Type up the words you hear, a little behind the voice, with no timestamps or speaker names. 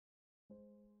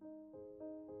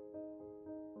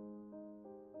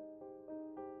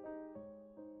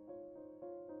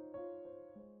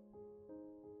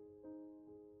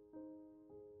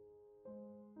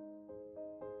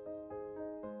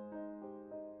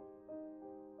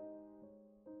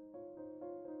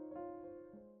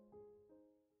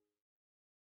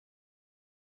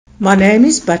My name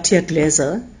is Batya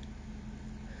Glezer.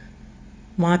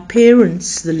 My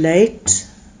parents, the late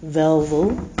Wulf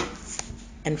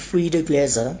and Freda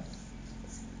Glezer,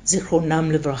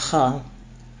 Zichronam Livracha,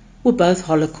 were both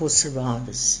Holocaust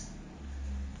survivors.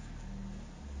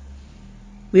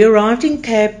 We arrived in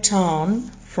Cape Town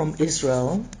from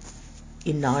Israel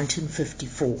in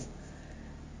 1954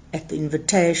 at the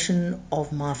invitation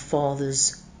of my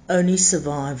father's only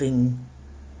surviving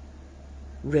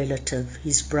relative,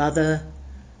 his brother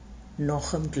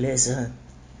Freda Glezer,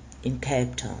 in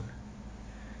Cape Town.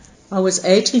 I was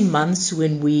 18 months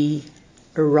when we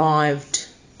arrived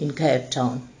in Cape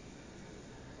Town,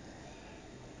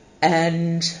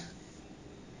 and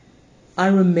I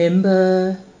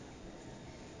remember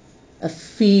a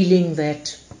feeling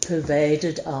that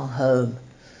pervaded our home,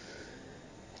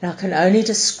 and I can only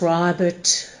describe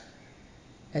it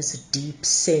as a deep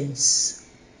sense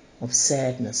of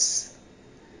sadness.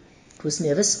 It was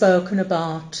never spoken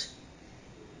about,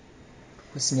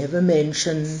 it was never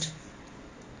mentioned,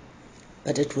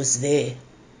 but it was there.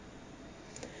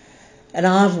 And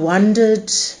I've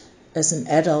wondered as an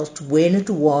adult when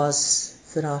it was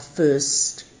that I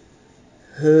first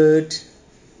heard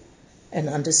and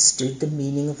understood the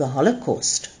meaning of the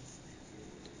Holocaust.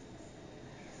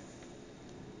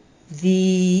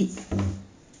 The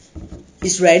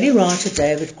Israeli writer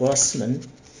David Grossman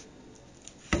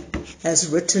has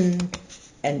written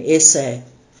an essay,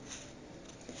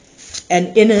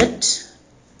 and in it,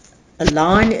 a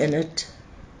line in it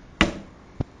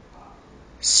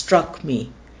struck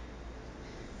me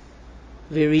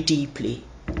very deeply.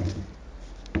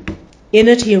 In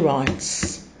it he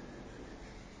writes,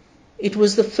 "It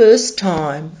was the first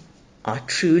time I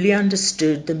truly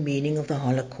understood the meaning of the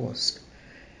Holocaust,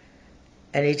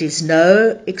 and it is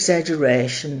no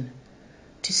exaggeration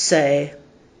to say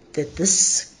that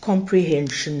this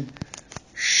comprehension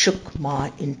shook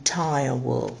my entire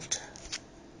world."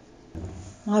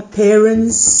 My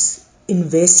parents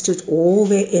invested all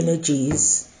their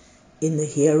energies in the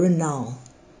here and now.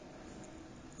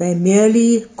 They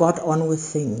merely got on with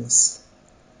things.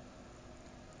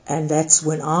 And that's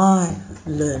when I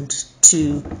learned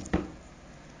to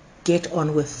get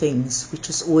on with things, which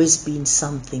has always been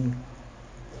something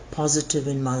positive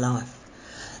in my life.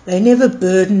 They never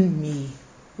burdened me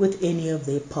with any of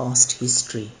their past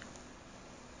history.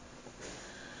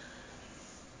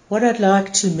 What I'd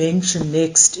like to mention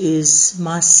next is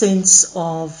my sense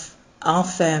of our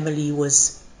family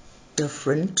was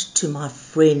different to my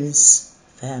friends'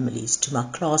 families, to my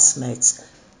classmates'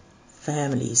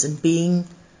 families, and being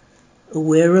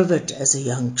aware of it as a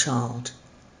young child.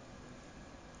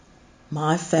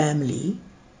 My family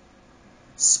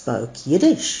spoke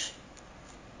Yiddish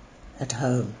at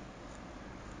home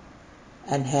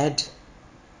and had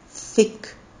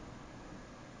thick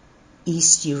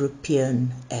East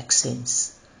European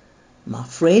accents. My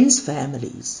friends'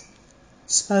 families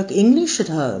spoke English at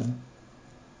home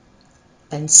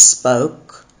and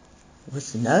spoke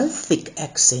with no thick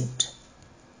accent.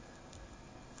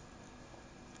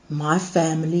 My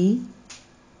family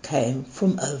came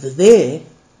from over there,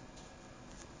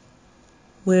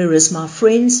 whereas my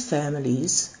friends'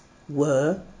 families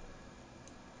were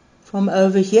from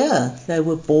over here. They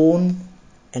were born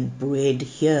and bred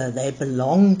here. They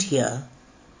belonged here.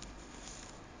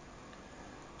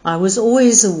 I was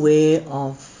always aware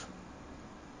of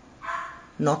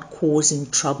not causing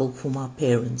trouble for my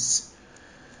parents,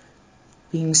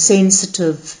 being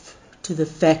sensitive to the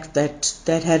fact that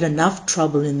they'd had enough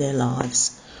trouble in their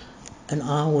lives, and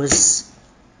I was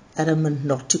adamant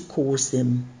not to cause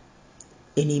them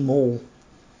any more.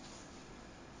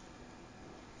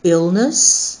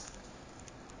 Illness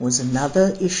was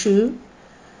another issue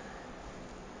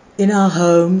in our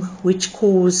home which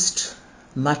caused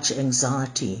much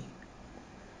anxiety.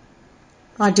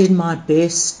 I did my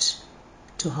best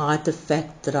to hide the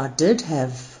fact that I did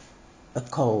have a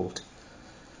cold,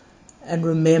 and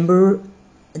remember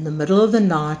in the middle of the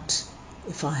night,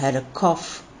 if I had a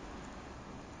cough,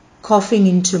 coughing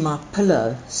into my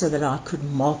pillow so that I could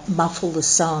muffle the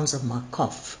sounds of my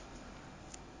cough.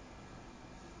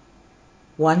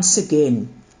 Once again,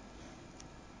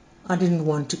 I didn't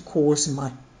want to cause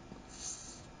my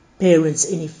parents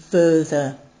any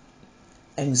further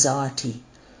anxiety.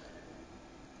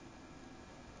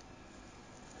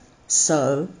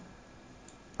 So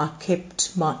I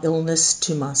kept my illness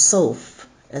to myself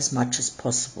as much as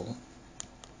possible.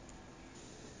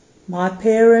 My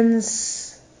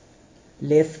parents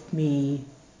left me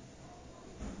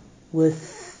with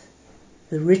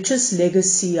the richest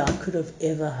legacy I could have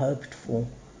ever hoped for.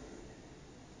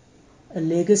 A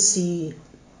legacy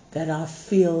that I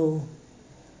feel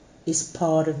is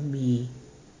part of me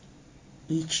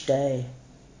each day.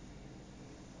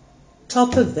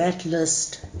 Top of that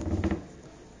list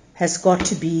has got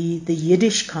to be the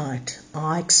Yiddishkeit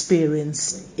I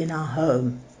experienced in our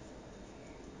home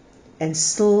and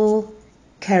still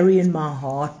carry in my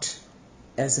heart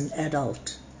as an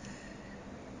adult.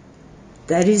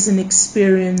 That is an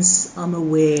experience I'm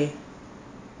aware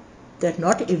that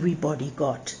not everybody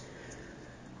got,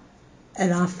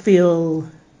 and I feel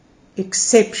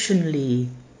exceptionally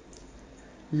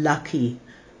lucky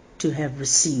to have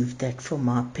received that from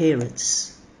my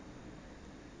parents.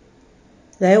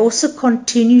 They also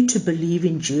continue to believe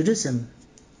in Judaism,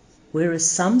 whereas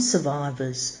some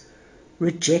survivors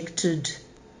rejected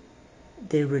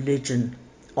their religion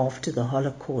after the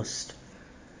Holocaust.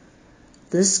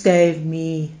 This gave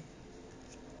me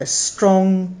a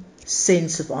strong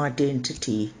sense of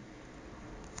identity,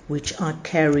 which I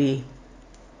carry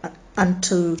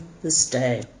unto this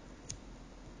day.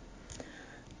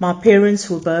 My parents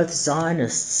were both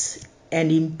Zionists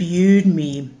and imbued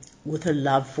me with a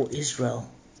love for Israel,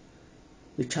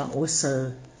 which I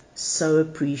also so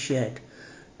appreciate.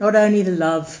 Not only the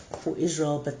love for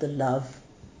Israel, but the love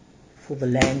for the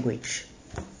language.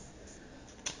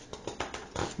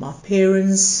 My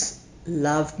parents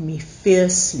loved me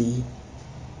fiercely,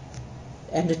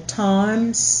 and at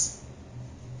times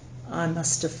I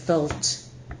must have felt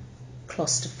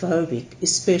claustrophobic,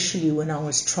 especially when I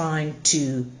was trying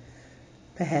to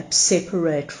perhaps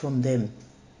separate from them.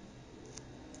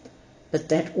 But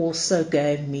that also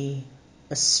gave me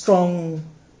a strong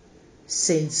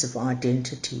sense of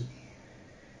identity.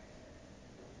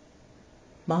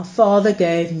 My father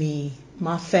gave me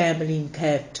my family in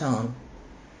Cape Town,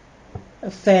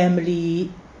 a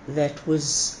family that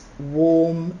was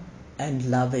warm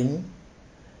and loving,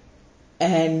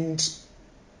 and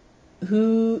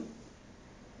who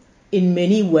in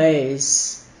many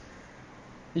ways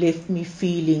left me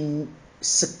feeling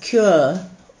secure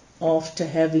after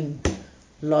having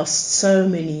lost so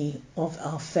many of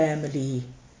our family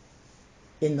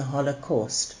in the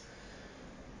Holocaust.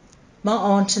 My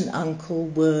aunt and uncle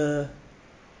were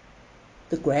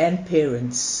the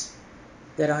grandparents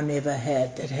that I never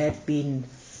had, that had been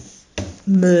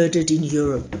murdered in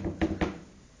Europe.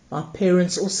 My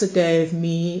parents also gave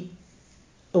me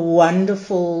a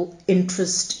wonderful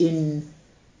interest in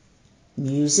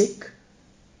music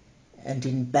and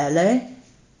in ballet.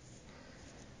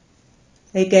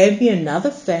 They gave me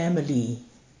another family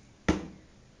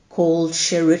called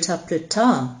Sherita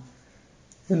Plata,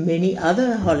 the many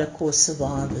other Holocaust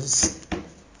survivors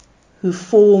who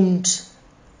formed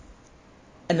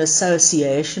an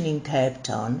association in Cape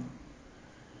Town,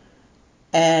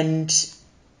 and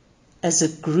as a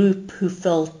group who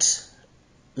felt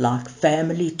like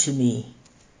family to me.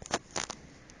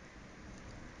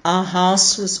 Our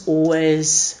house was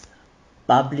always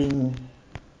bubbling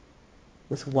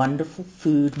with wonderful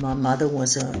food. My mother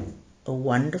was a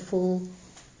wonderful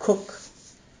cook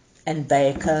and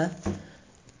baker,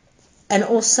 and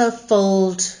also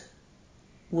filled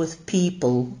with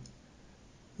people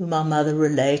who my mother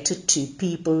related to,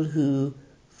 people who,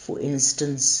 for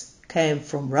instance, came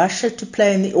from Russia to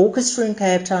play in the orchestra in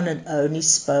Cape Town and only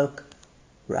spoke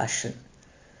Russian.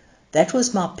 That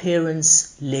was my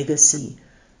parents' legacy.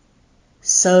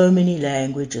 So many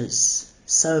languages,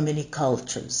 so many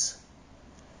cultures.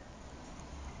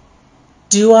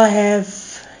 Do I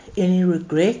have any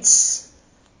regrets?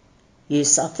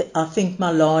 Yes, I think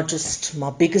my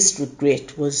biggest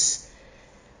regret was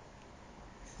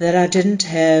that I didn't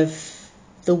have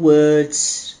the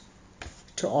words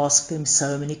to ask them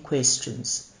so many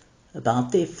questions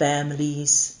about their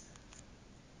families,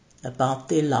 about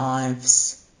their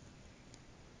lives.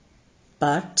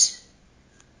 But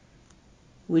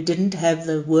we didn't have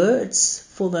the words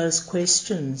for those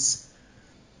questions.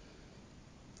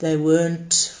 They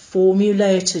weren't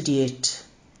formulated yet.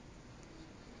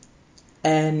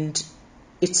 And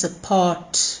it's a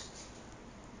part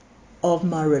of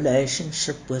my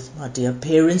relationship with my dear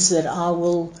parents that I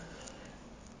will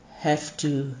have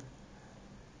to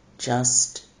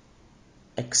just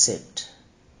accept.